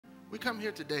We come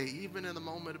here today, even in a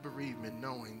moment of bereavement,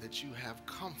 knowing that you have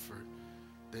comfort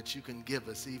that you can give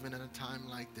us even in a time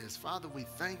like this. Father, we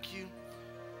thank you.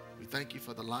 We thank you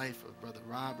for the life of Brother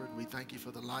Robert. We thank you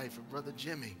for the life of Brother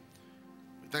Jimmy.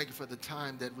 We thank you for the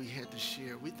time that we had to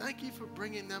share. We thank you for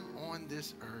bringing them on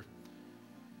this earth.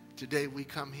 Today we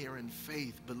come here in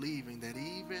faith, believing that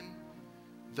even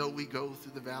though we go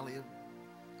through the valley of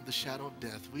the shadow of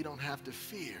death, we don't have to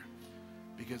fear,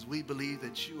 because we believe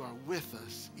that you are with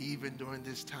us even during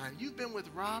this time. You've been with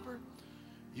Robert.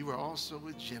 You are also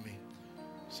with Jimmy.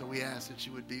 So we ask that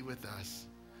you would be with us.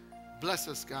 Bless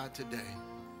us, God, today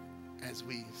as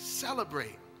we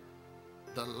celebrate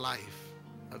the life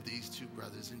of these two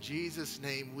brothers. In Jesus'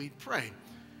 name we pray.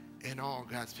 And all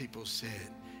God's people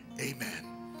said, amen.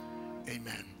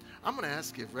 Amen. I'm going to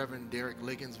ask if Reverend Derek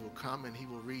Liggins will come and he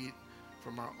will read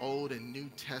from our Old and New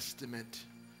Testament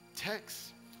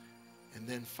text. And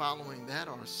then following that,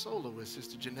 our soloist,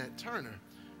 Sister Jeanette Turner,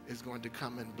 is going to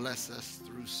come and bless us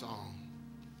through song.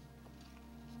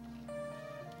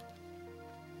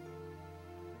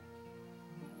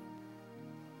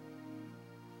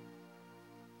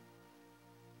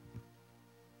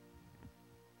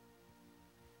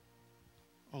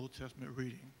 Old Testament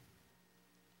reading,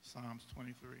 Psalms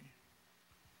 23.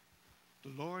 The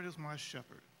Lord is my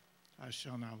shepherd, I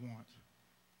shall not want.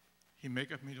 He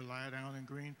maketh me to lie down in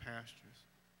green pastures.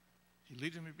 He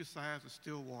leadeth me beside the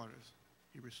still waters.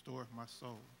 He restoreth my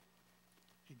soul.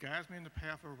 He guides me in the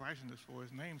path of righteousness for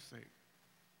his name's sake.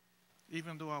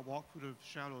 Even though I walk through the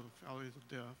shadow of the valleys of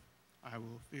death, I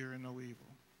will fear no evil,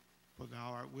 for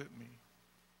thou art with me.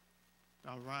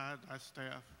 Thy rod, thy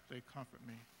staff, they comfort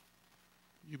me.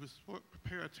 You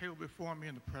prepare a table before me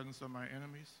in the presence of my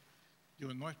enemies. You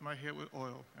anoint my head with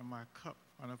oil, and my cup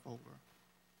runneth over.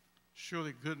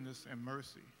 Surely goodness and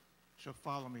mercy shall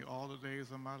follow me all the days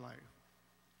of my life,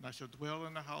 and I shall dwell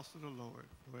in the house of the Lord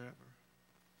forever.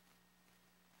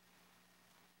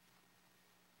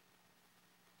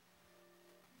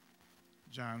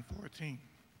 John 14.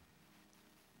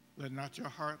 Let not your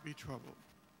heart be troubled,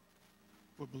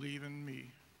 but believe in me.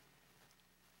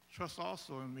 Trust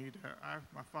also in me that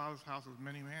my Father's house has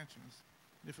many mansions.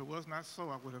 And if it was not so,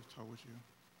 I would have told you.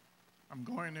 I'm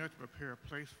going there to prepare a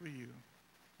place for you.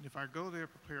 And if I go there to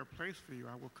prepare a place for you,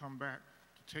 I will come back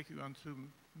to take you unto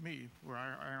me where I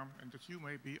am, and that you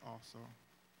may be also.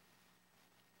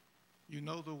 You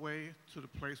know the way to the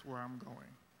place where I'm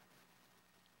going.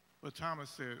 But Thomas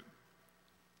said,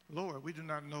 Lord, we do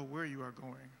not know where you are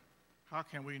going. How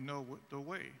can we know the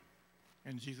way?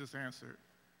 And Jesus answered,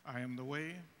 I am the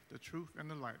way, the truth, and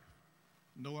the life.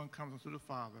 No one comes unto the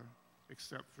Father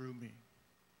except through me.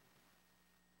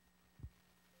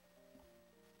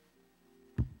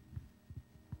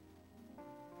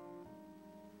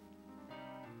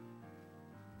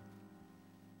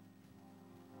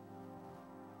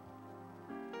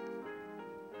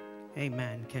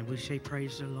 Amen. Can we say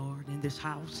praise the Lord in this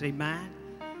house? Amen.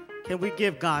 Can we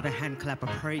give God a hand clap of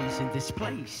praise in this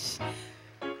place?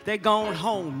 They're going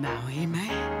home now.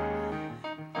 Amen.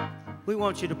 We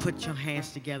want you to put your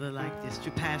hands together like this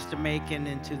to Pastor Macon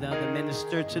and to the other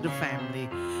minister, to the family.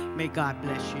 May God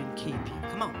bless you and keep you.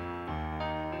 Come on.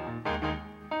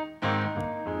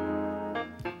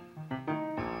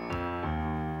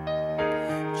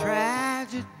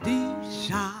 Tragedies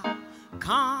are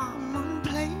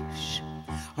commonplace.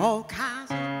 All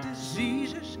kinds of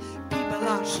diseases. People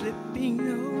are slipping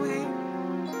away.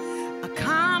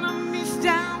 Economy's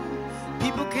down.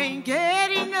 People can't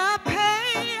get enough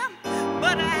pay.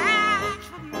 But as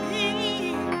for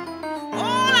me,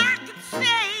 all I can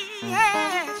say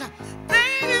is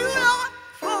thank you, Lord,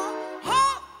 for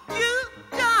all you've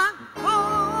done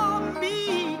for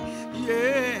me.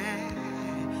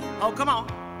 Yeah. Oh, come on.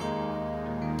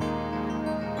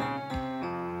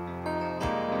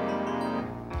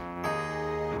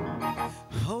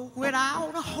 Folk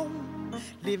without a home,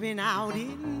 living out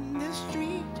in the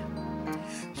street.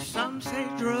 Some say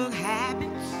drug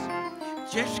habits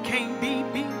just can't be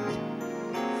beat.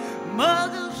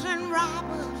 Muggers and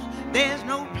robbers, there's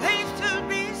no place to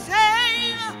be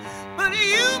safe. But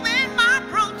you've been my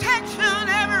protection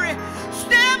every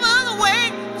step of the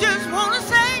way. Just want to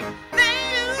say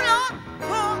thank you, Lord,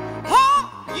 for all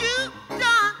you've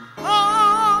done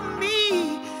for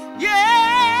me. Yeah,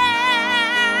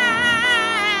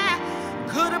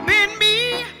 could have been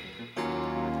me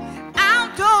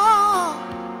outdoors.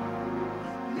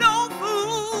 No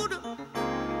food,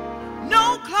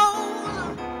 no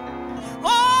clothes,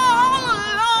 all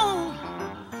alone,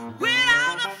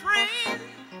 without a friend,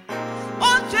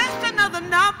 or just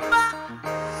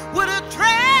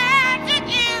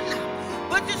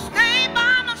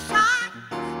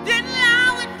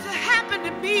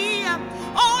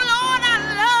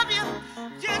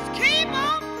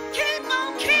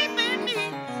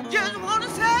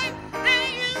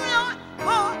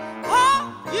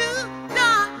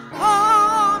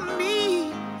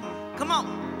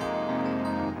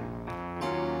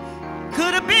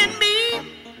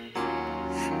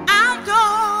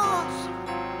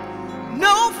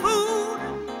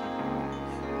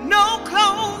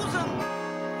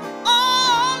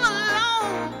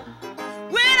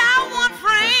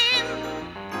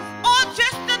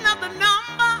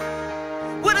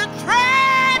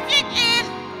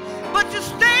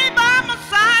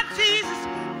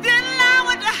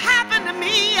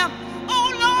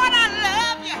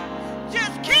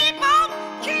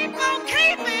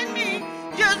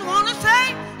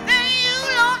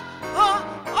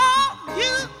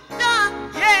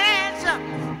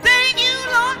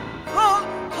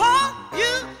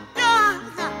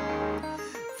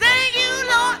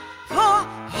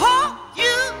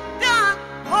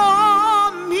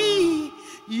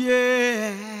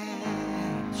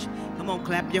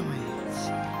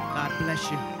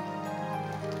bless you.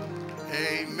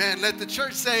 Amen. Let the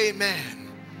church say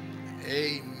amen.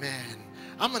 Amen.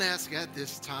 I'm going to ask at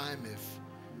this time if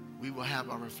we will have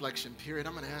our reflection period.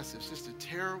 I'm going to ask if Sister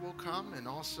Tara will come, and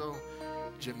also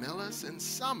Jamilis and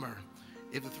Summer.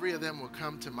 If the three of them will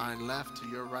come to my left, to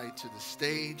your right, to the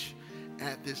stage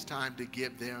at this time to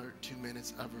give their 2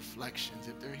 minutes of reflections.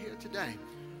 If they're here today,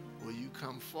 will you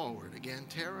come forward? Again,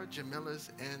 Tara, Jamilis,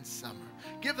 and Summer.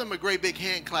 Give them a great big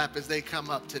hand clap as they come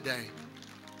up today.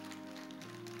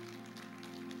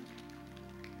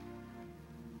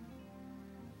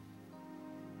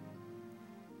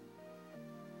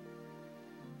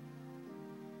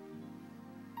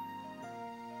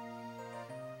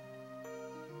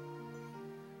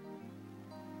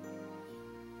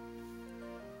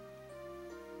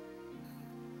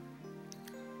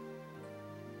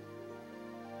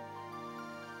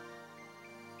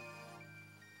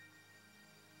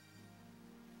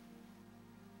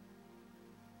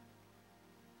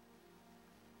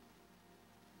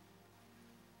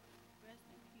 Rest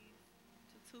in peace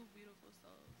to two beautiful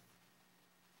souls.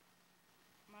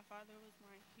 My father was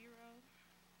my hero,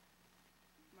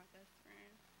 my best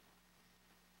friend.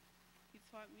 He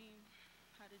taught me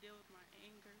how to deal with my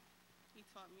anger. He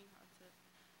taught me how to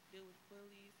deal with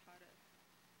bullies, how to,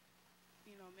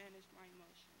 manage my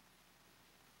emotions.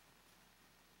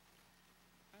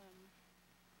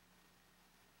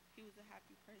 He was a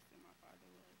happy person, my father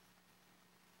was.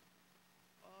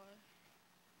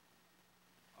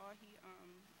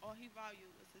 All he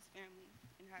valued was his family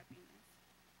and happiness.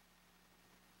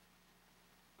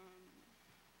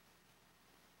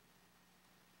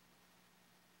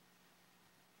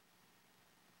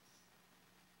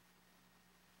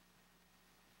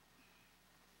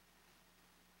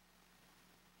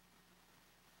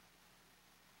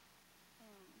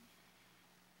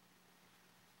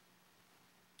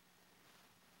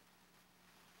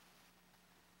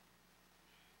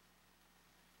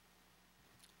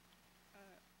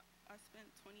 I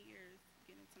spent 20 years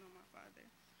getting to know my father.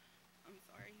 I'm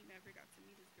sorry he never got to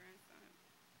meet his grandson.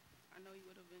 I know he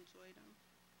would have enjoyed him.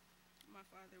 My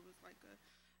father was like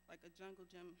a jungle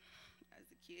gym as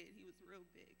a kid. He was real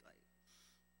big, like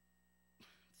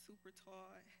super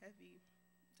tall, heavy,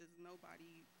 just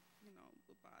nobody,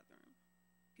 would bother him.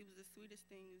 He was the sweetest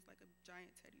thing. He was like a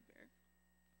giant teddy bear.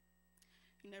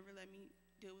 He never let me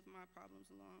deal with my problems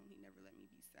alone. He never let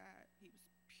me be sad. He was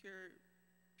pure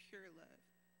love.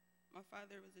 My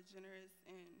father was a generous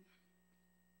and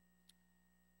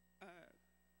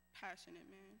passionate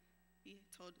man. He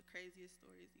told the craziest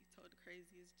stories. He told the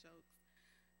craziest jokes.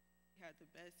 He had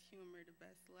the best humor, the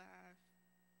best laugh.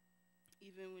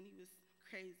 Even when he was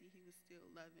crazy, he was still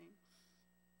loving.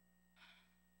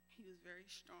 He was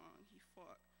very strong. He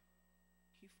fought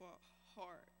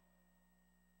hard.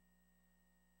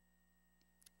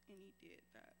 And he did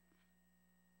that.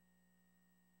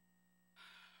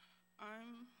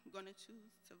 I'm going to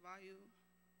choose to value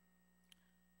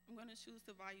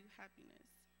happiness.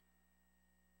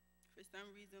 For some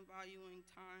reason, valuing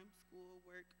time, school,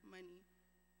 work, money,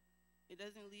 it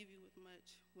doesn't leave you with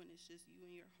much when it's just you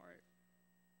and your heart.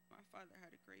 My father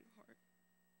had a great heart.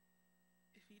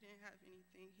 If he didn't have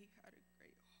anything, he had a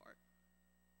great heart.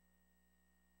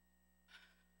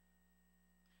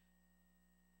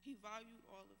 He valued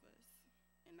all of us,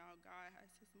 and now God has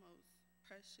his most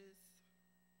precious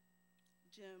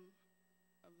gem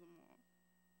of them all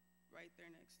right there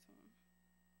next to him.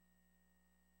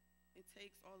 It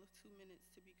takes all of 2 minutes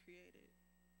to be created,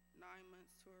 9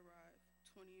 months to arrive,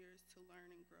 20 years to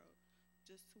learn and grow,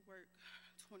 just to work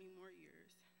 20 more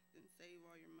years, then save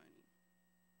all your money.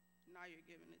 Now you're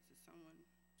giving it to someone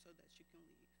so that you can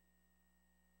leave.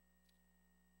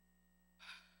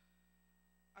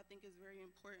 I think it's very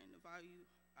important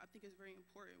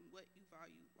what you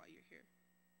value while you're here.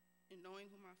 And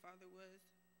knowing who my father was,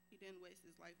 he didn't waste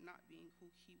his life not being who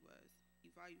he was.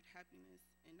 He valued happiness,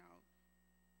 and now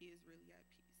he is really at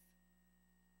peace.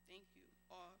 Thank you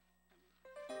all.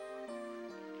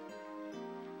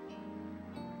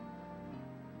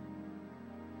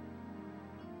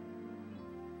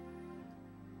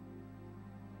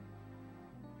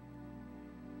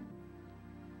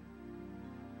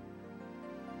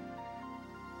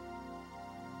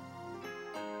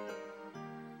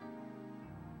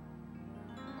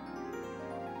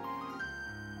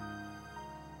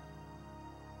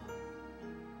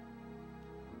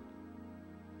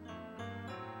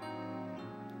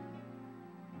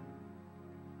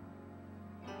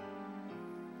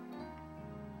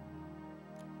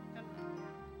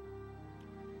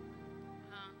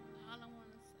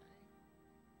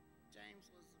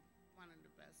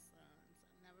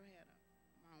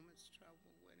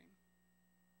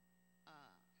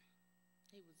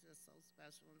 just so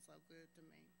special and so good to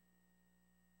me.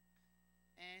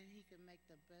 And he can make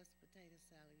the best potato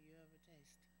salad you ever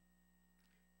tasted.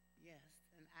 Yes,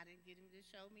 and I didn't get him to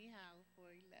show me how before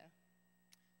he left.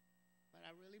 But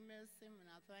I really miss him, and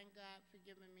I thank God for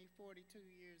giving me 42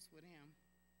 years with him,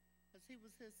 because he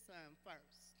was his son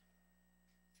first.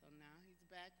 So now he's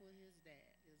back with his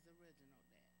dad, his original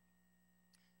dad.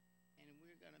 And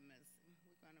we're going to miss him.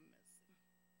 We're going to miss him.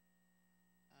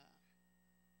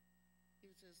 He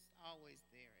was just always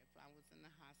there. If I was in the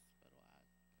hospital,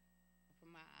 for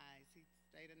my eyes, he'd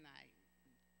stay the night.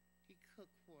 He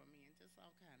cooked for me and just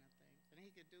all kind of things. And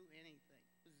he could do anything.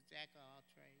 He was a jack of all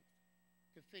trades.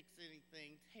 Could fix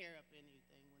anything, tear up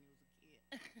anything when he was a kid.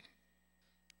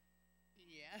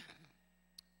 Yeah.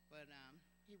 But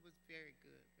he was very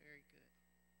good, very good.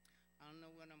 I don't know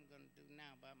what I'm going to do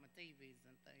now about my TVs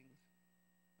and things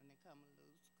when they come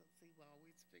loose, because he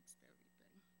always fixed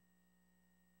everything.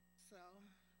 So,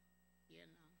 you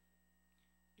know,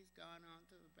 he's gone on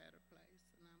to a better place,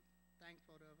 and I'm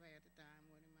thankful to have had the time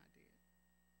with him I did.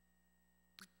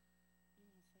 You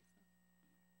want to say something?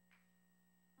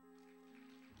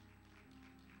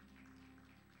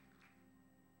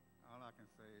 All I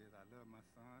can say is I love my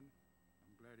son.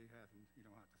 I'm glad he don't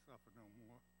have to suffer no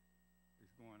more.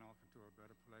 He's going off into a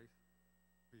better place.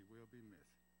 He will be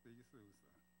missed. See you soon,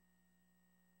 son.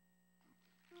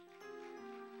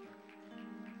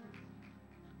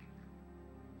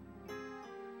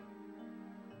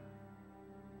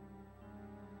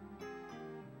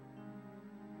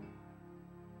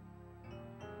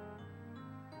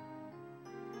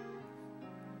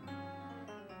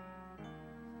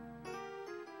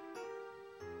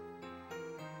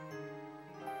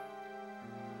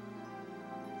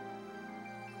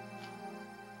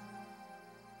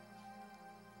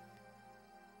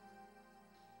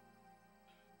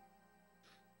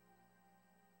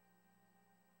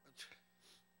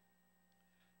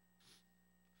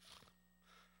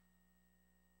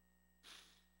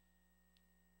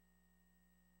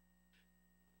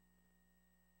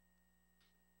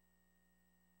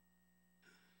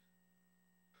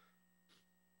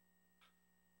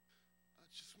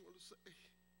 I just want to say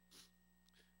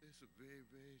it's a very,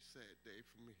 very sad day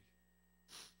for me.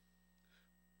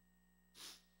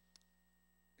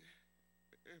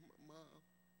 And my mom,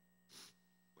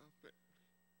 my family.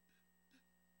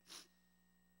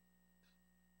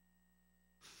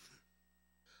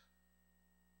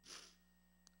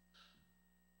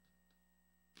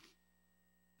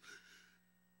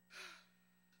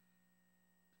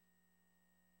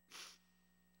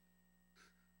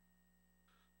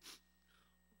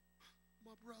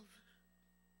 My brother,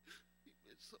 he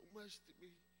meant so much to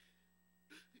me.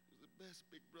 He was the best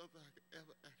big brother I could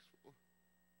ever ask for.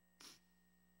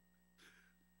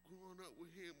 Growing up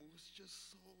with him was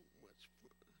just so much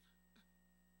fun.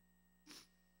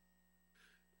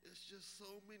 There's just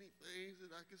so many things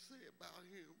that I could say about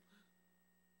him.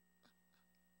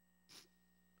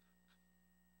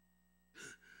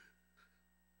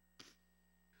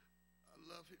 I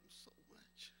love him so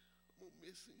much. I'm gonna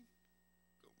miss him.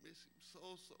 Gonna miss him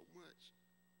so, so much.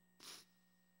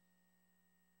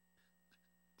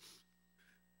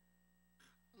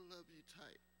 I love you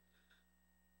tight.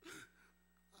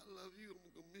 I love you.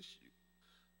 I'm gonna miss you.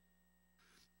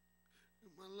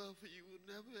 And my love for you will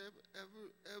never, ever,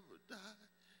 ever, ever die.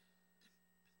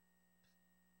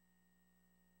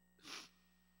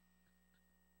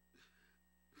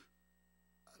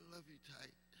 I love you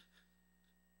tight.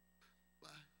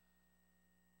 Bye.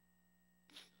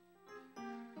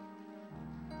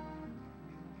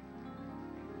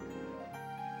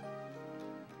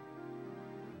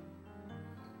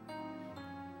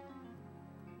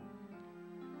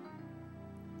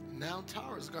 Now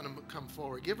Tara's going to come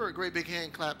forward. Give her a great big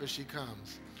hand clap as she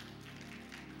comes.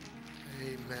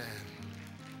 Amen.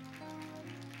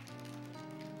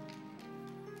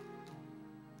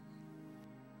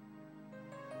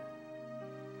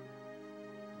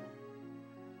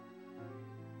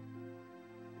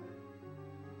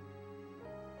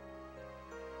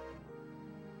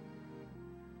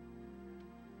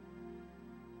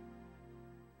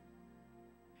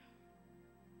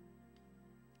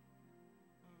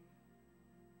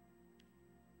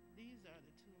 These are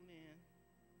the two men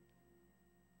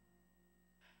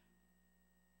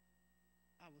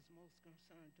I was most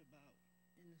concerned about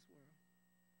in this world.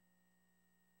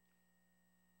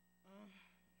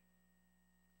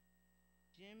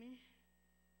 Jimmy,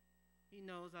 he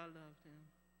knows I loved him.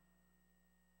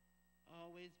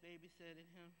 Always babysitted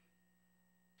him.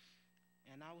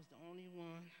 And I was the only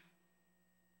one,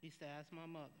 besides my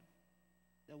mother,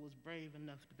 that was brave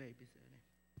enough to babysit him.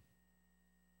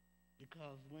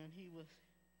 because when he was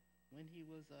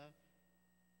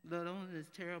little and his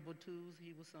terrible twos,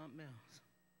 he was something else.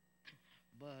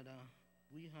 But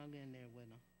we hung in there with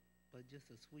him. But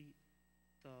just a sweet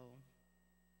soul.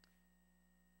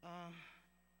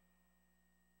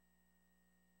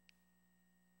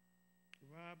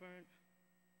 Robert,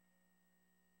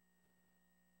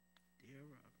 dear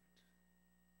Robert,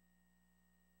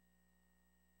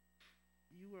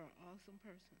 you were an awesome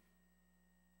person.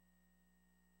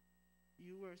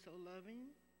 You were so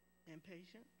loving and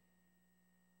patient.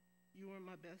 You were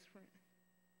my best friend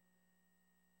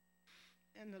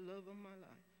and the love of my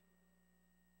life.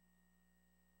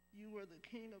 You were the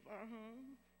king of our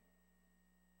home.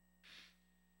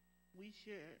 We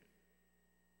shared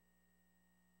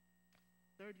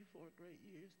 34 great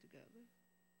years together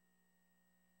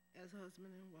as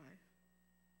husband and wife.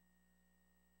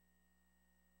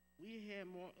 We had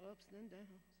more ups than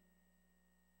downs.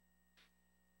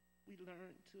 We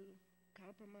learned to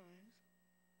compromise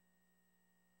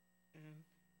and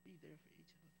be there for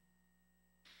each other.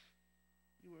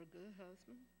 You were a good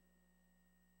husband,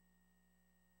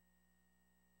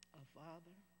 a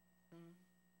father, son,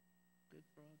 good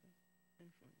brother, and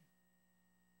friend.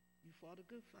 You fought a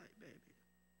good fight, baby.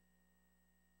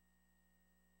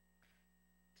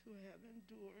 To have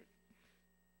endured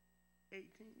 18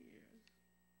 years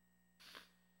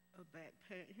of back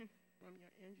pain from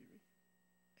your injury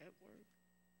at work.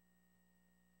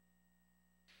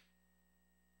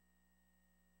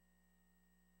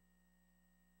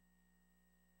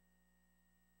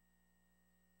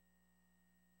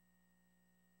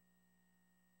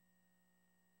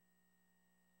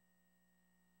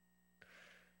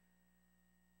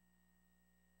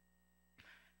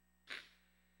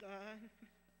 God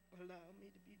allowed me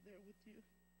to be there with you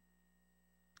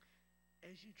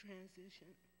as you transition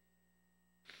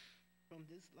from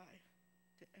this life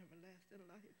to everlasting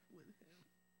life with him.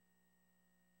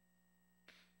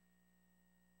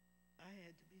 I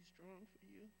had to be strong for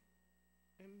you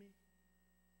and me.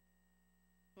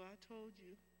 So I told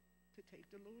you to take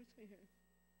the Lord's hand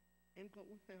and go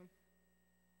with him,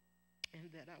 and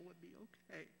that I would be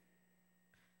okay.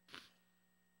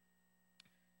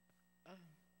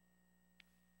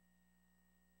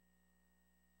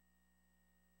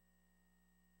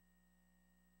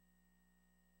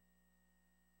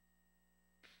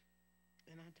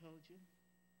 And I told you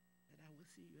that I would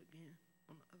see you again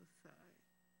on the other side.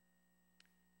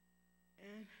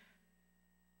 And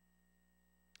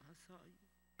I saw you.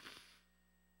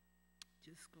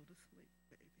 Just go to sleep,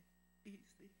 baby.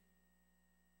 Easy.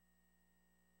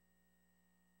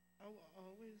 I will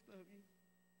always love you.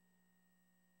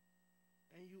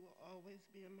 And you will always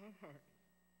be in my heart.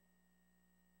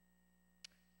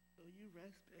 So you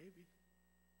rest, baby.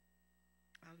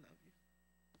 I love you.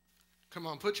 Come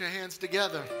on, put your hands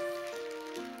together.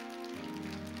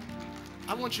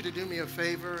 I want you to do me a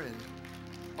favor and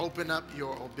open up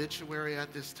your obituary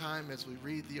at this time as we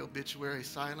read the obituary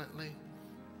silently.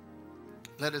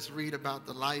 Let us read about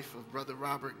the life of Brother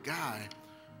Robert Guy.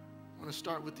 I want to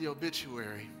start with the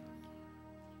obituary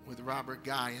with Robert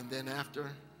Guy, and then after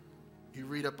you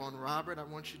read up on Robert, I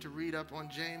want you to read up on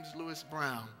James Lewis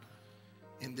Brown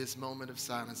in this moment of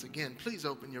silence. Again, please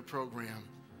open your program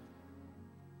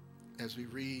as we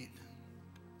read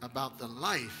about the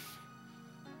life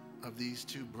of these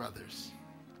two brothers,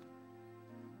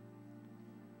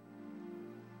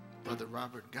 Brother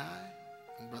Robert Guy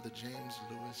and Brother James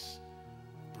Lewis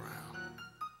Brown.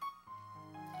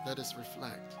 Let us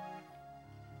reflect.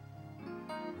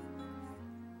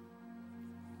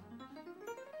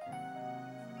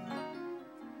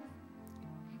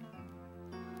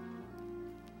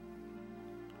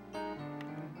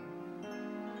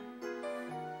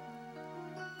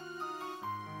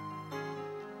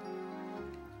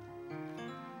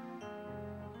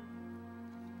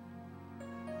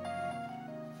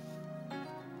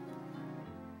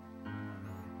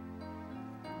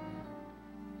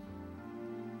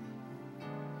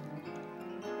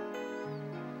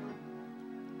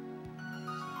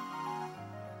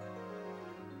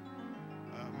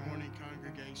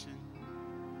 Congregation,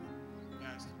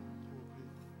 Pastor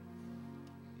Pulpit.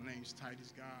 My name's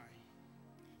Titus Guy.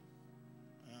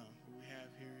 What we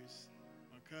have here is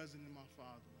my cousin and my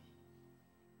father.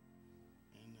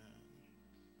 And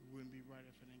it wouldn't be right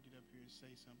if I didn't get up here and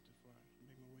say something before I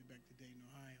make my way back to Dayton,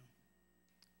 Ohio.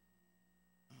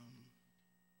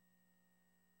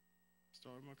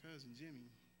 Start with my cousin,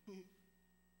 Jimmy.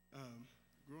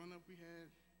 Growing up, we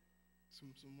had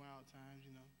some wild times,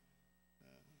 you know.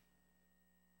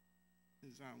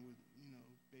 His aunt would,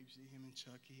 babysit him and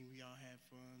Chucky. We all had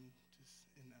fun just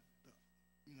in the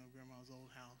grandma's old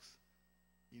house.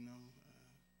 you know,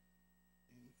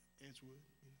 in Edgewood,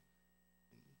 you know,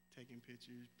 and taking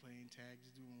pictures, playing tags,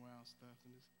 doing wild stuff,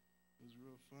 and it was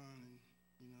real fun. And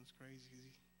you know, it's crazy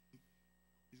because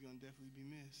he's gonna definitely be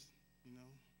missed, you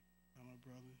know, by my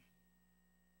brother,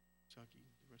 Chucky,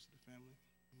 the rest of the family,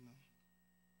 you know.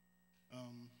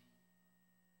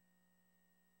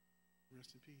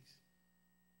 Rest in peace.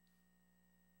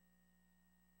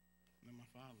 And my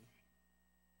father,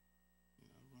 you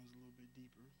know, runs a little bit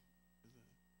deeper because,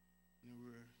 you know,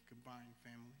 we're a combined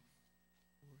family,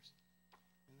 of course.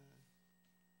 And,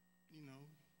 you know,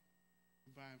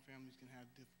 combined families can have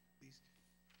difficulties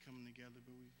coming together,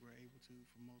 but we were able to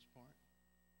for the most part.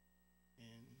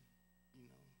 And, you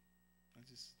know, I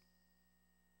just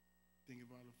think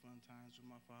about the fun times with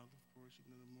my father, of course,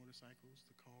 you know, the motorcycles,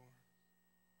 the car,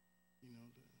 you know,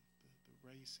 the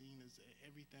racing, is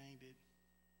everything that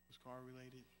was car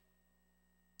related.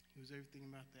 He was everything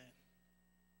about that.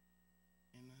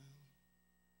 And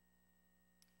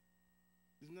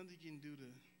there's nothing you can do to,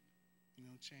 you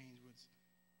know, change what's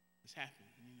happened.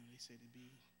 You know, they say to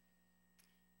be,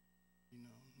 you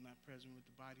know, not present with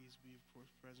the body is to be, of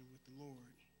course, present with the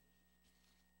Lord.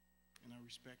 And I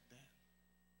respect that.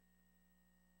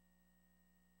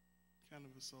 Kind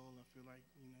of a soul, I feel like,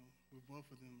 you know, with both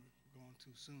of them are gone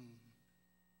too soon.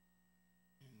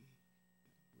 And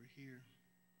we're here.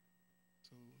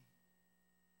 So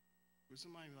for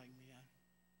somebody like me, I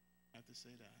have to say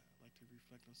that I like to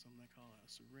reflect on something I call a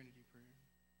serenity prayer.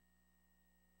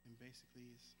 And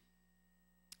basically it's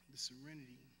the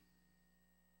serenity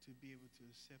to be able to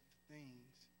accept the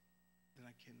things that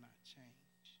I cannot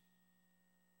change.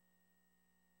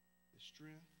 The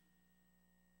strength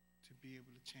to be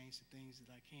able to change the things that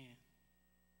I can.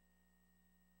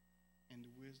 And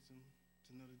the wisdom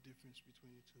to know the difference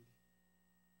between the two.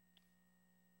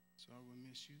 So I will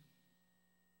miss you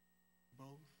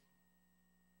both.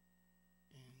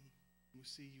 And we'll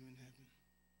see you in heaven.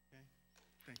 Okay?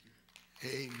 Thank you.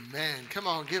 Amen. Come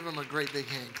on, give him a great big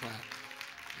hand clap.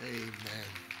 Amen.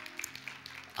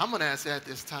 I'm going to ask at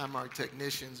this time our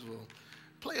technicians will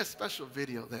play a special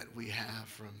video that we have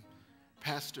from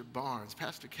Pastor Barnes,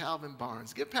 Pastor Calvin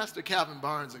Barnes. Give Pastor Calvin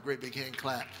Barnes a great big hand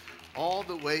clap, all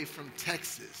the way from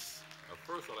Texas.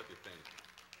 First, I'd like to thank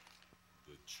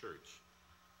the church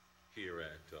here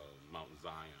at Mount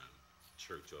Zion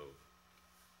Church of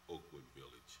Oakwood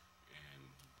Village and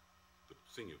the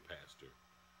senior pastor,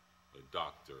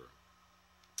 Dr.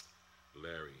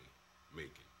 Larry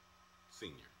Macon,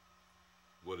 Sr.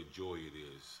 What a joy it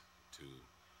is to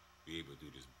be able to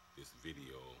do this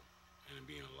video and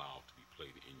being allowed to be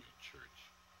played in your church.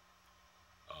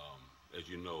 As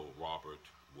you know, Robert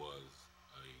was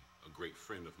a great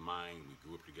friend of mine. We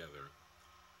grew up together,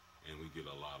 and we did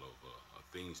a lot of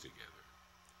things together.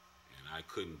 And I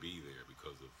couldn't be there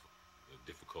because of the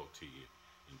difficulty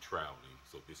in traveling.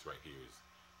 So this right here is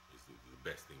the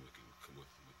best thing we can come with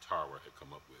Tara had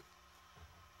come up with,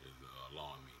 is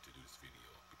allowing me to do this video,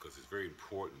 because it's very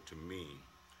important to me,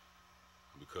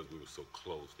 because we were so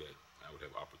close, that I would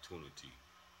have opportunity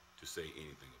to say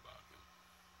anything about him.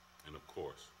 And of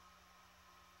course,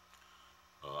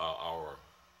 our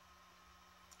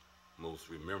most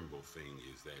memorable thing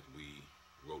is that we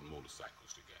rode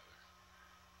motorcycles together.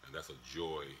 And that's a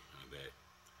joy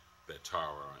that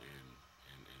Tara and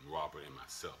Robert and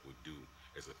myself would do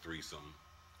as a threesome,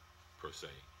 per se.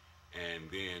 And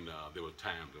then there were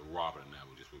times that Robert and I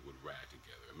would ride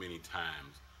together. Many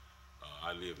times,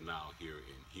 I live now here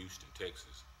in Houston,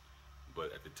 Texas,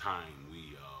 but at the time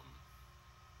we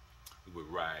would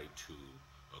ride to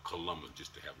Columbus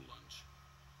just to have lunch,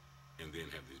 and then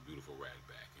have this beautiful ride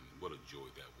back. And what a joy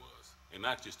that was. And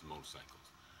not just the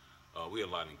motorcycles. We had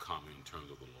a lot in common in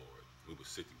terms of the Lord. We would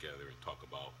sit together and talk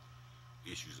about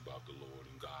issues about the Lord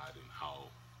and God and how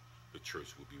the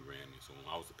church would be ran. And so when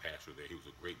I was the pastor there, he was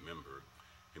a great member,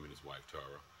 him and his wife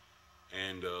Tara.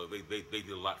 And they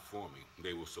did a lot for me.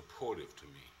 They were supportive to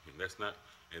me. And that's not,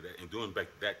 and doing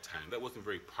back that time, that wasn't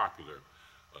very popular,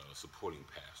 supporting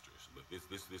pastors. But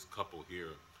this couple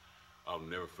here, I'll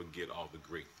never forget all the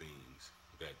great things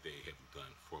that they have done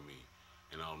for me.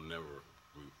 And I'll never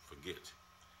forget.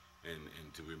 And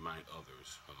to remind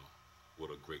others what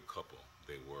a great couple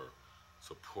they were,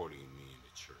 supporting me in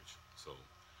the church. So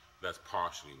that's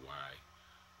partially why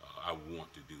I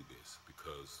want to do this,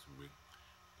 because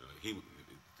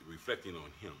reflecting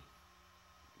on him,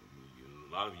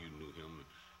 a lot of you knew him,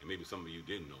 and maybe some of you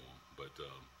didn't know him, but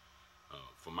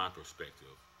from my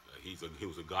perspective, he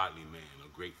was a godly man, a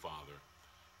great father,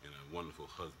 and a wonderful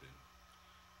husband.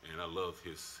 And I love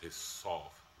his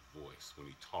soft voice when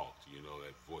he talked. You know,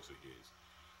 that voice of his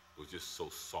was just so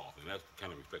soft, and that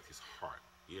kind of reflects his heart.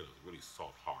 He had a really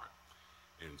soft heart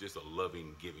and just a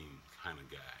loving, giving kind of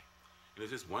guy. And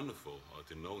it's just wonderful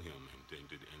to know him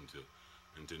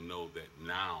and to know that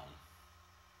now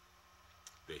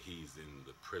that he's in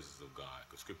the presence of God.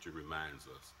 Because Scripture reminds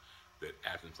us that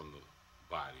absent from the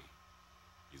body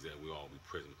is that we all be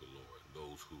present with the Lord,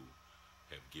 those who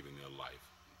have given their life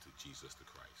to Jesus the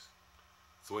Christ.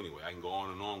 So anyway, I can go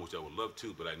on and on, which I would love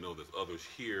to, but I know there's others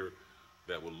here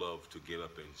that would love to get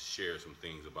up and share some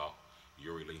things about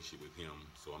your relationship with him.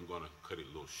 So I'm going to cut it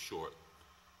a little short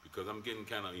because I'm getting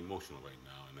kind of emotional right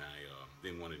now, and I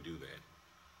didn't want to do that.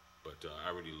 But I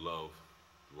really love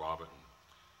Robert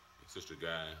and Sister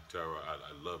Guy, Tara.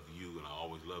 I love you, and I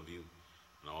always love you,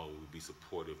 and I always will be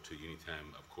supportive to you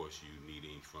anytime, of course, you need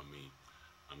anything from me.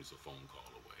 I'm just a phone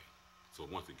call away. So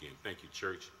once again, thank you,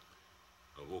 Church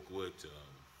of Oakwood.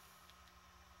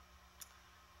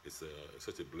 It's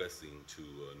such a blessing to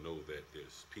know that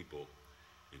there's people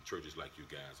in churches like you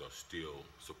guys are still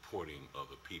supporting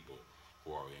other people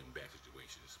who are in bad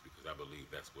situations, because I believe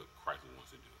that's what Christ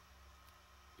wants to do,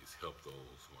 is help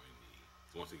those who are in need.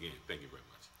 So once again, thank you very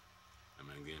much. And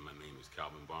again, my name is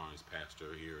Calvin Barnes,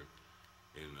 pastor here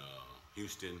in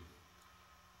Houston.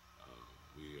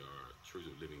 We are Church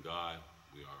of Living God.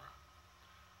 We are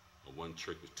one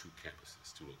church with 2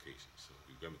 campuses, 2 locations. So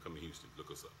if you're going to come to Houston,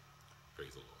 look us up.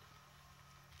 Praise the Lord.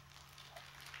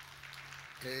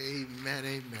 Amen,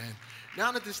 amen.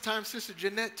 Now at this time, Sister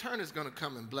Jeanette Turner is going to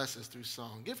come and bless us through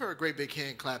song. Give her a great big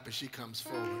hand clap as she comes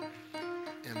forward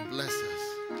and bless us.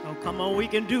 Oh, come on, we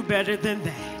can do better than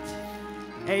that.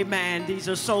 Amen. These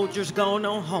are soldiers going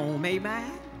on home.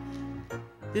 Amen.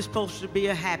 This is supposed to be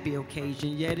a happy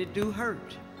occasion, yet it do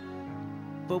hurt.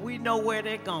 But we know where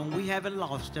they're gone. We haven't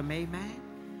lost them. Amen.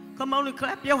 Come on and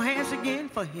clap your hands again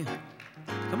for him.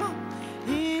 Come on.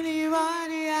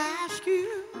 Anybody ask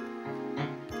you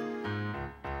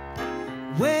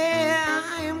where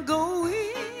I am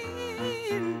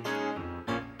going?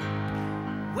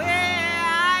 Where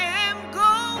I am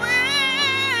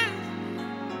going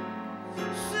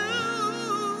soon.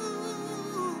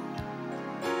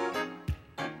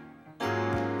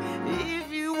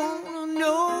 If you want to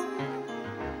know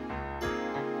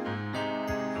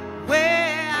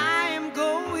where I am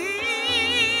going,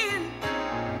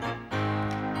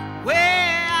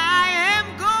 where I am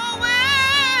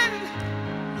going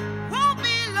won't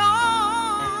be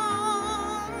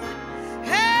long.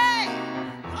 Hey,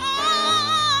 oh,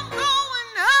 I'm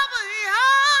going up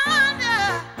yonder.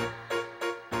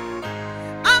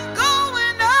 I'm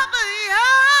going up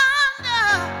yonder.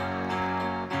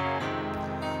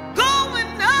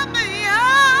 Going up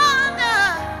yonder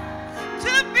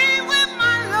to be with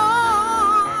my Lord.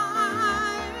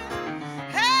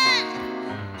 Hey,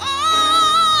 oh,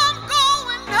 I'm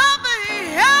going up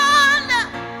yonder.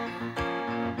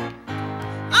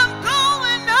 I'm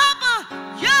going up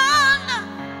yonder.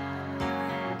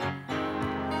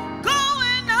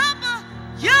 Going up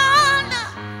yonder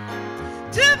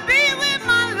to be with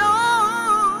my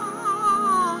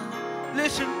Lord.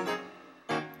 Listen,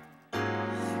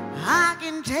 I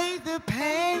can take the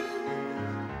pain.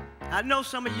 I know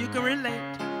some of you can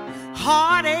relate.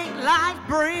 Heartache life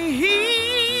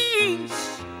brings,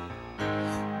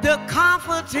 the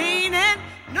comforting and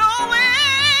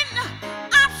knowing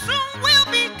I soon will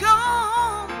be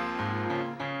gone.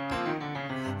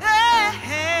 Hey,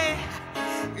 hey,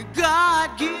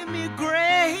 God give me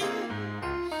grace.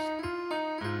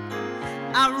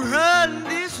 I run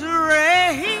this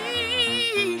race.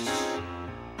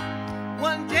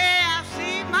 One day I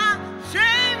see my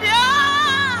Savior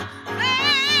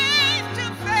face to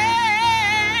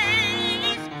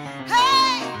face.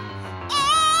 Hey, oh,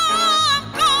 I'm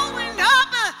going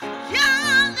up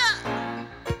yonder.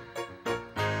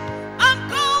 I'm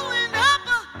going up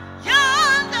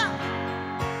yonder.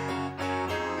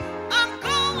 I'm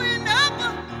going up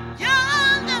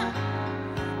yonder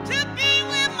to be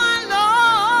with my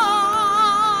Lord.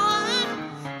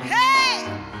 Hey,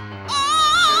 oh,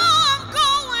 I'm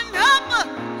going up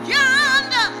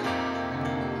yonder.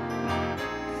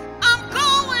 I'm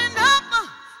going up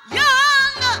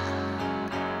yonder.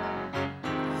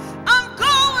 I'm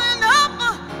going up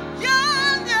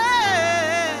yonder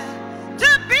to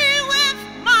be with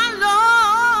my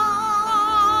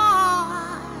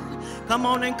Lord. Come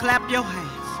on and clap your hands.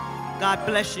 God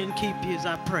bless you and keep you is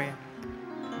our prayer.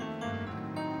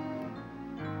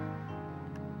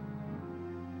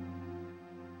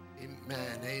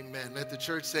 Amen, amen. Let the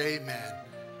church say amen.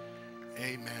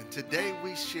 Amen. Today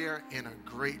we share in a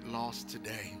great loss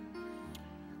today.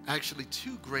 Actually,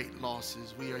 2 great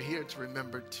losses. We are here to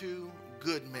remember 2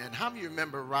 good men. How many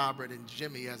remember Robert and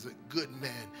Jimmy as a good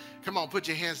man? Come on, put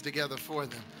your hands together for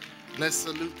them. Let's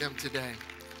salute them today.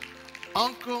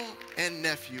 Uncle and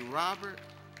nephew, Robert,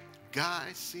 Guy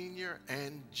Sr.,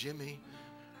 and Jimmy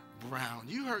Brown.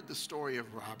 You heard the story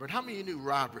of Robert. How many of you knew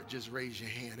Robert? Just raise your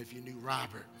hand if you knew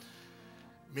Robert.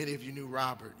 Many of you knew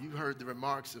Robert. You heard the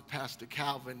remarks of Pastor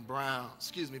Calvin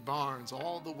Barnes,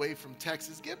 all the way from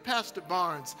Texas. Give Pastor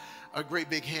Barnes a great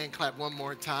big hand clap one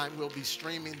more time. We'll be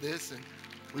streaming this, and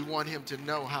we want him to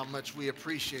know how much we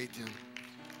appreciate him.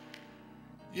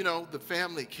 You know, the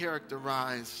family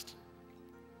characterized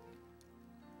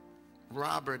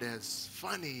Robert as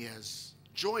funny, as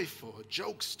joyful, a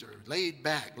jokester, laid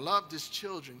back, loved his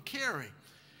children, caring,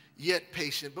 yet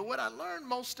patient. But what I learned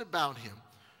most about him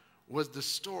was the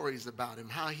stories about him,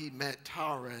 how he met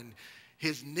Tara and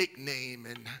his nickname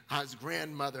and how his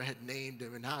grandmother had named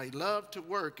him, and how he loved to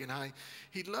work, and how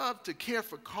he loved to care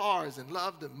for cars and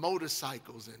loved the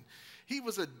motorcycles. And he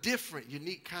was a different,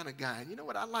 unique kind of guy. And you know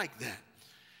what? I like that.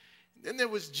 Then there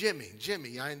was Jimmy.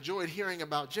 I enjoyed hearing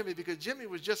about Jimmy because Jimmy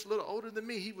was just a little older than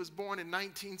me. He was born in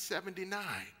 1979.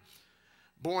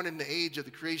 Born in the age of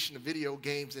the creation of video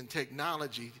games and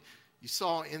technology. You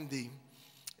saw in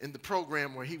the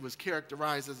program where he was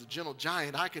characterized as a gentle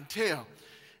giant. I can tell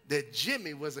that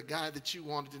Jimmy was a guy that you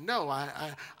wanted to know.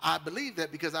 I believe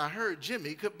that because I heard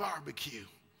Jimmy could barbecue.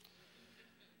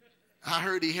 I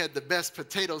heard he had the best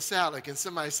potato salad. Can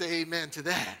somebody say amen to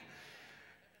that?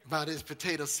 About his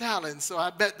potato salad. And so I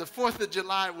bet the 4th of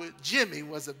July with Jimmy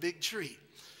was a big treat.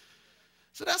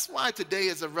 So that's why today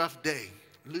is a rough day,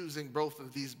 losing both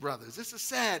of these brothers. It's a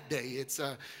sad day.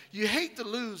 You hate to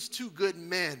lose two good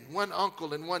men, one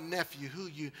uncle and one nephew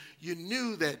who you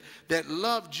knew that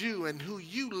loved you, and who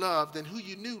you loved, and who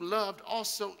you knew loved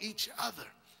also each other.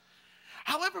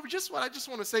 However, just what I just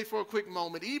want to say for a quick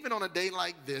moment, even on a day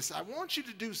like this, I want you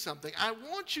to do something. I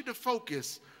want you to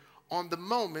focus on the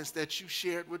moments that you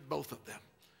shared with both of them.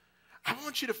 I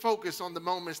want you to focus on the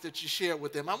moments that you shared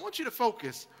with them. I want you to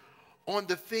focus on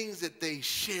the things that they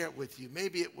shared with you.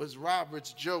 Maybe it was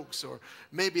Robert's jokes, or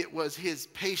maybe it was his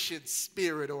patient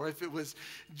spirit, or if it was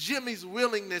Jimmy's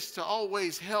willingness to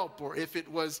always help, or if it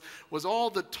was all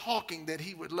the talking that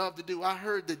he would love to do. I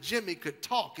heard that Jimmy could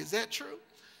talk. Is that true?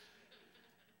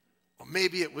 Or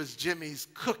maybe it was Jimmy's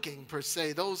cooking per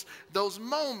se. Those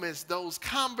moments, those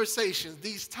conversations,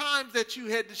 these times that you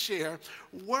had to share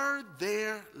were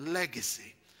their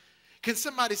legacy. Can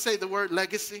somebody say the word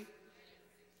legacy?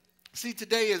 See,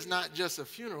 today is not just a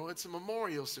funeral, it's a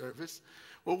memorial service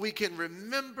where we can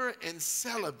remember and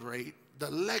celebrate the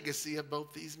legacy of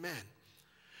both these men.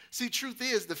 See, truth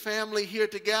is, the family here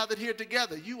together,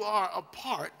 you are a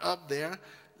part of their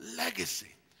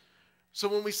legacy. So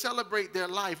when we celebrate their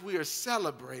life, we are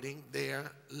celebrating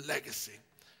their legacy.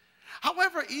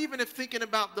 However, even if thinking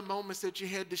about the moments that you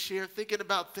had to share, thinking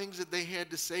about things that they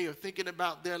had to say, or thinking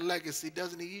about their legacy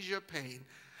doesn't ease your pain,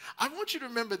 I want you to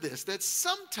remember this, that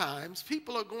sometimes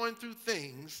people are going through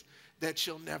things that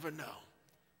you'll never know.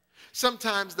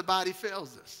 Sometimes the body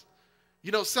fails us.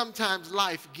 You know, sometimes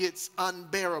life gets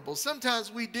unbearable.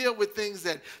 Sometimes we deal with things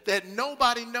that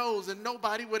nobody knows and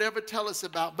nobody would ever tell us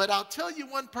about. But I'll tell you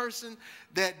one person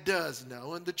that does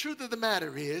know. And the truth of the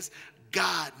matter is,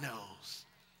 God knows.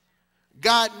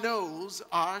 God knows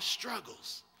our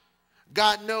struggles.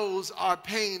 God knows our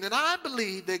pain. And I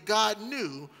believe that God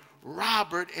knew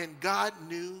Robert and God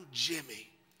knew Jimmy.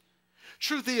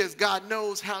 Truth is, God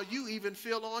knows how you even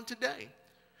feel on today.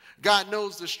 God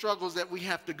knows the struggles that we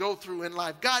have to go through in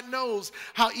life. God knows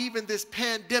how even this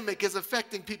pandemic is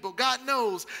affecting people. God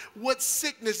knows what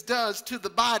sickness does to the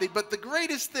body. But the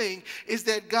greatest thing is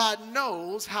that God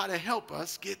knows how to help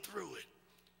us get through it.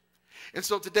 And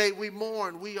so today we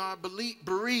mourn, we are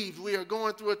bereaved, we are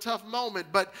going through a tough moment.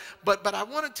 But I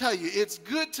want to tell you, it's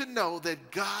good to know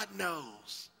that God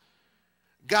knows.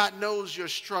 God knows your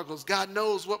struggles. God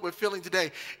knows what we're feeling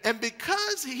today. And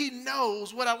because he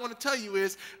knows, what I want to tell you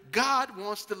is God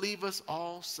wants to leave us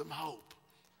all some hope.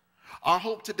 Our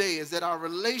hope today is that our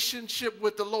relationship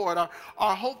with the Lord,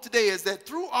 our hope today is that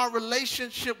through our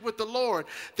relationship with the Lord,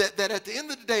 that at the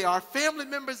end of the day, our family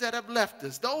members that have left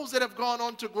us, those that have gone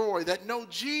on to glory, that know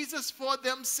Jesus for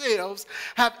themselves,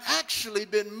 have actually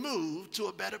been moved to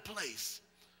a better place.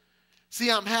 See,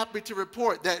 I'm happy to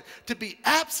report that to be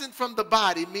absent from the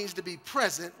body means to be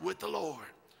present with the Lord.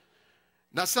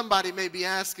 Now, somebody may be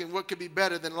asking, what could be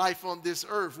better than life on this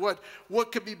earth?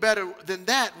 What could be better than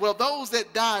that? Well, those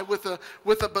that die with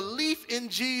a belief in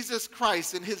Jesus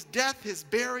Christ and his death, his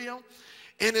burial,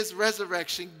 and his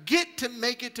resurrection get to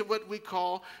make it to what we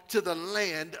call to the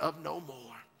land of no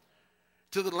more.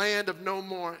 to the land of no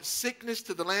more sickness,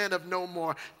 to the land of no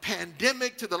more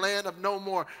pandemic, to the land of no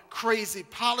more crazy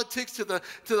politics, to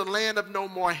the land of no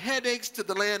more headaches, to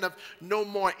the land of no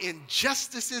more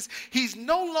injustices. He's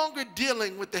no longer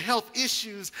dealing with the health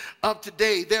issues of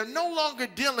today. They're no longer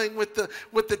dealing with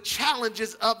the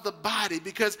challenges of the body,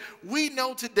 because we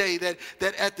know today that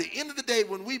at the end of the day,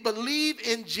 when we believe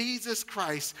in Jesus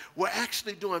Christ, we're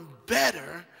actually doing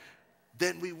better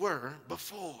than we were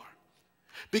before.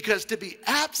 Because to be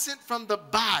absent from the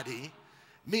body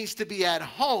means to be at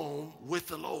home with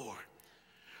the Lord.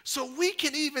 So we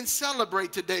can even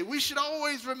celebrate today. We should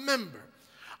always remember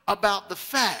about the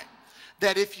fact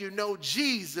that if you know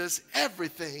Jesus,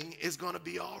 everything is going to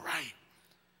be all right.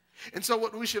 And so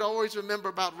what we should always remember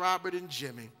about Robert and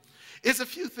Jimmy is a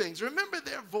few things. Remember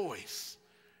their voice.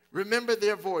 Remember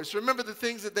their voice. Remember the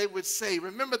things that they would say.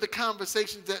 Remember the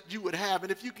conversations that you would have. And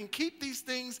if you can keep these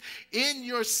things in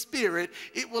your spirit,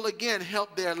 it will again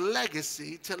help their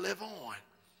legacy to live on.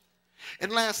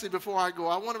 And lastly, before I go,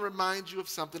 I want to remind you of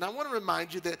something. I want to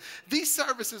remind you that these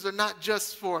services are not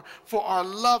just for our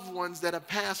loved ones that have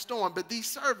passed on, but these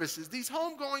services, these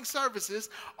homegoing services,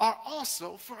 are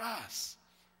also for us.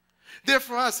 They're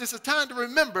for us. It's a time to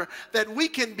remember that we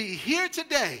can be here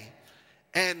today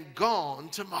and gone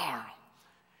tomorrow.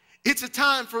 It's a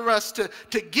time for us to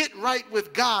get right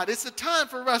with God. It's a time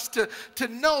for us to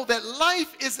know that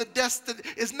life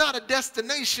is not a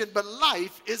destination, but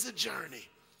life is a journey.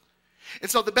 And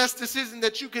so the best decision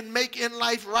that you can make in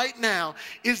life right now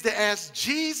is to ask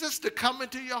Jesus to come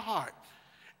into your heart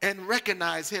and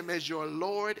recognize him as your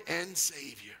Lord and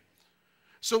Savior.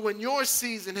 So when your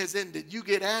season has ended, you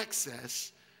get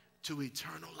access to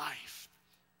eternal life.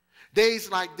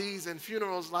 Days like these and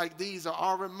funerals like these are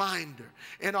our reminder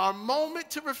and our moment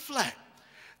to reflect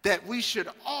that we should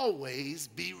always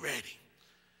be ready.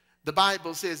 The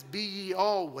Bible says, be ye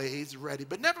always ready.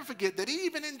 But never forget that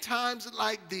even in times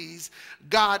like these,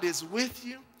 God is with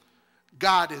you,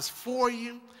 God is for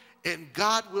you, and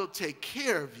God will take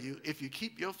care of you if you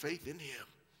keep your faith in him.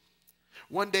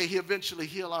 One day he'll eventually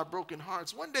heal our broken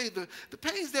hearts. One day the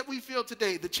pains that we feel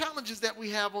today, the challenges that we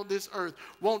have on this earth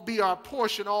won't be our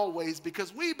portion always,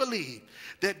 because we believe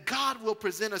that God will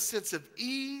present a sense of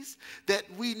ease that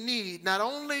we need, not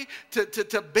only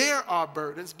to bear our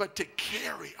burdens, but to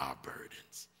carry our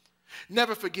burdens.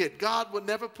 Never forget, God will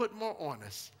never put more on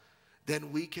us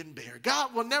than we can bear.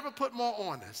 God will never put more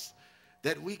on us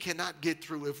that we cannot get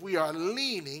through if we are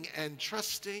leaning and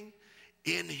trusting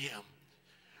in him.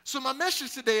 So my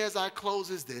message today as I close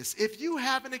is this. If you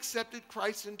haven't accepted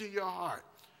Christ into your heart,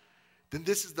 then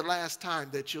this is the last time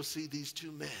that you'll see these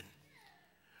two men.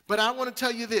 But I want to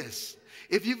tell you this.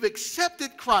 If you've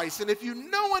accepted Christ, and if you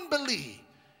know and believe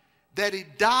that he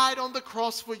died on the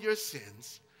cross for your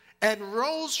sins and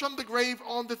rose from the grave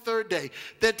on the third day,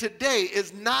 then today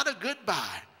is not a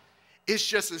goodbye. It's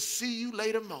just a see you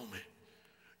later moment.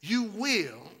 You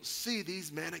will see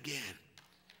these men again.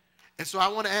 And so I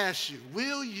want to ask you,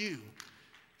 will you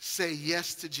say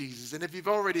yes to Jesus? And if you've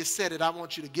already said it, I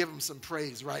want you to give him some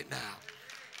praise right now.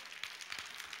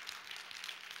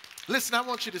 Listen, I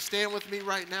want you to stand with me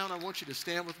right now, and I want you to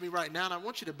stand with me right now, and I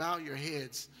want you to bow your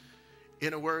heads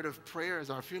in a word of prayer.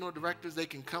 As our funeral directors, they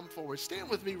can come forward. Stand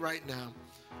with me right now.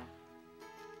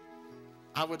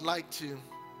 I would like to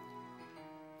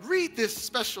read this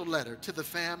special letter to the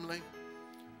family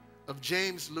of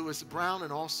James Lewis Brown,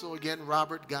 and also again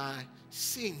Robert Guy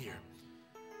Sr.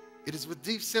 It is with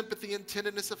deep sympathy and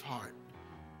tenderness of heart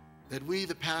that we,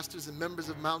 the pastors and members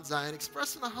of Mount Zion,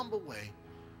 express in a humble way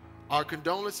our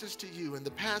condolences to you in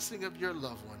the passing of your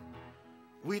loved one.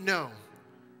 We know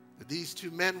that these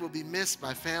two men will be missed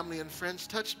by family and friends,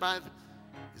 touched by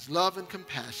his love and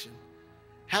compassion.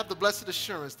 Have the blessed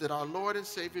assurance that our Lord and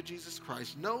Savior Jesus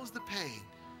Christ knows the pain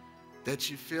that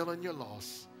you feel in your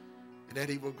loss, and that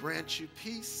he will grant you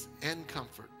peace and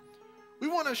comfort. We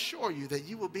want to assure you that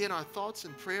you will be in our thoughts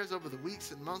and prayers over the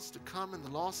weeks and months to come in the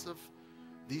loss of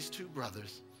these two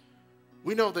brothers.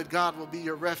 We know that God will be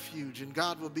your refuge and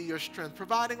God will be your strength,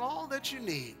 providing all that you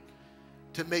need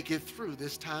to make it through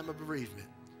this time of bereavement.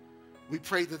 We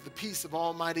pray that the peace of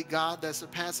Almighty God that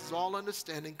surpasses all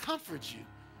understanding comforts you,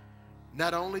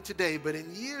 not only today, but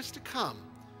in years to come,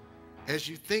 as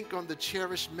you think on the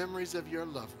cherished memories of your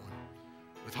loved one.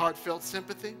 With heartfelt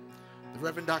sympathy, the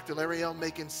Reverend Dr. Larry L.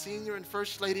 Macon Sr. and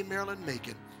First Lady Marilyn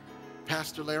Macon,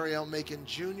 Pastor Larry L. Macon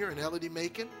Jr. and Elodie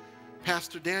Macon,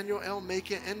 Pastor Daniel L.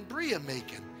 Macon and Bria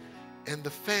Macon, and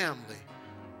the family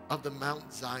of the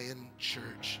Mount Zion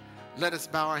Church. Let us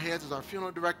bow our heads as our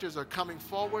funeral directors are coming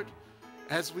forward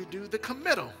as we do the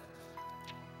committal.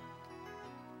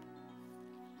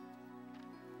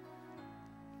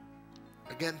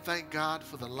 Again, thank God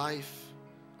for the life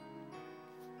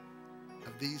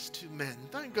of these two men.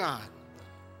 Thank God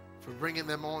for bringing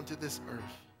them onto this earth.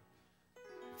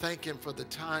 Thank Him for the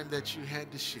time that you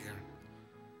had to share.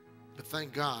 But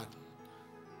thank God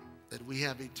that we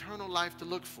have eternal life to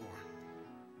look for,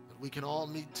 that we can all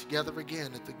meet together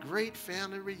again at the great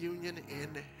family reunion in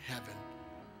heaven.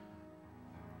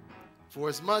 For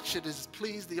as much it has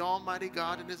pleased the Almighty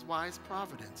God in His wise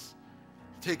providence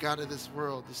to take out of this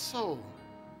world the soul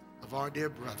of our dear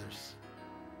brothers,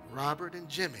 Robert and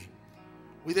Jimmy,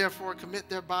 we therefore commit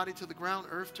their body to the ground,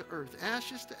 earth to earth,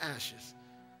 ashes to ashes,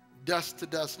 dust to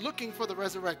dust, looking for the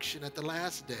resurrection at the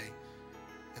last day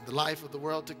and the life of the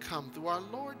world to come through our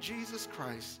Lord Jesus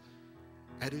Christ,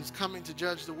 and whose coming to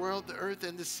judge the world, the earth,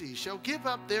 and the sea, shall give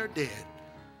up their dead.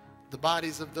 The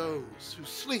bodies of those who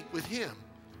sleep with Him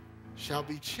shall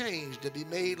be changed and be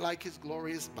made like His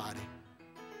glorious body,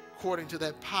 according to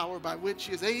that power by which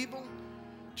He is able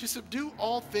to subdue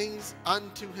all things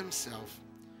unto Himself.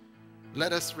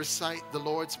 Let us recite the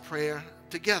Lord's Prayer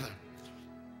together.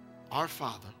 Our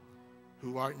Father,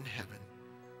 who art in heaven,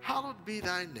 hallowed be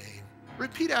thy name.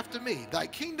 Repeat after me. Thy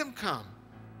kingdom come,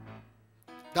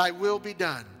 thy will be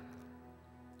done,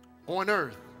 on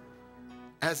earth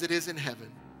as it is in heaven.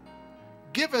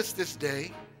 Give us this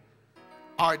day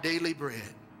our daily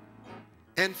bread,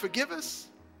 and forgive us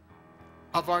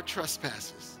of our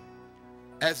trespasses,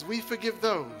 as we forgive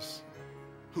those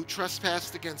who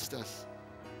trespass against us.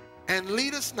 And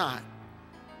lead us not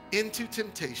into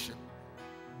temptation,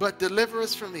 but deliver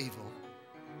us from evil.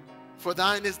 For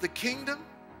thine is the kingdom,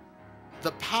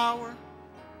 the power,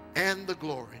 and the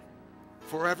glory,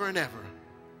 forever and ever.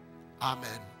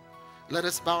 Amen. Let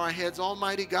us bow our heads.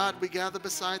 Almighty God, we gather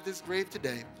beside this grave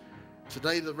today to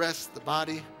lay the rest, the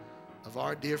body of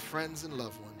our dear friends and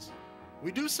loved ones.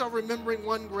 We do so remembering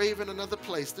one grave in another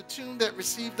place, the tomb that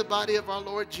received the body of our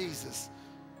Lord Jesus.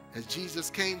 As Jesus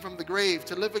came from the grave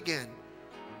to live again,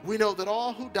 we know that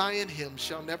all who die in Him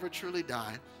shall never truly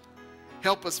die.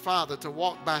 Help us, Father, to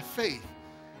walk by faith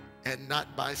and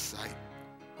not by sight,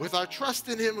 with our trust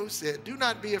in Him who said, do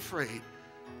not be afraid.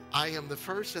 I am the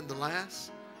first and the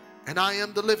last, and I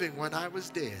am the living when I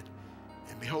was dead.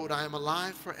 And behold, I am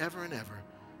alive forever and ever,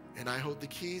 and I hold the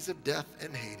keys of death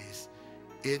and Hades.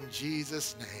 In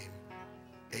Jesus' name,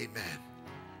 amen.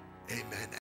 Amen.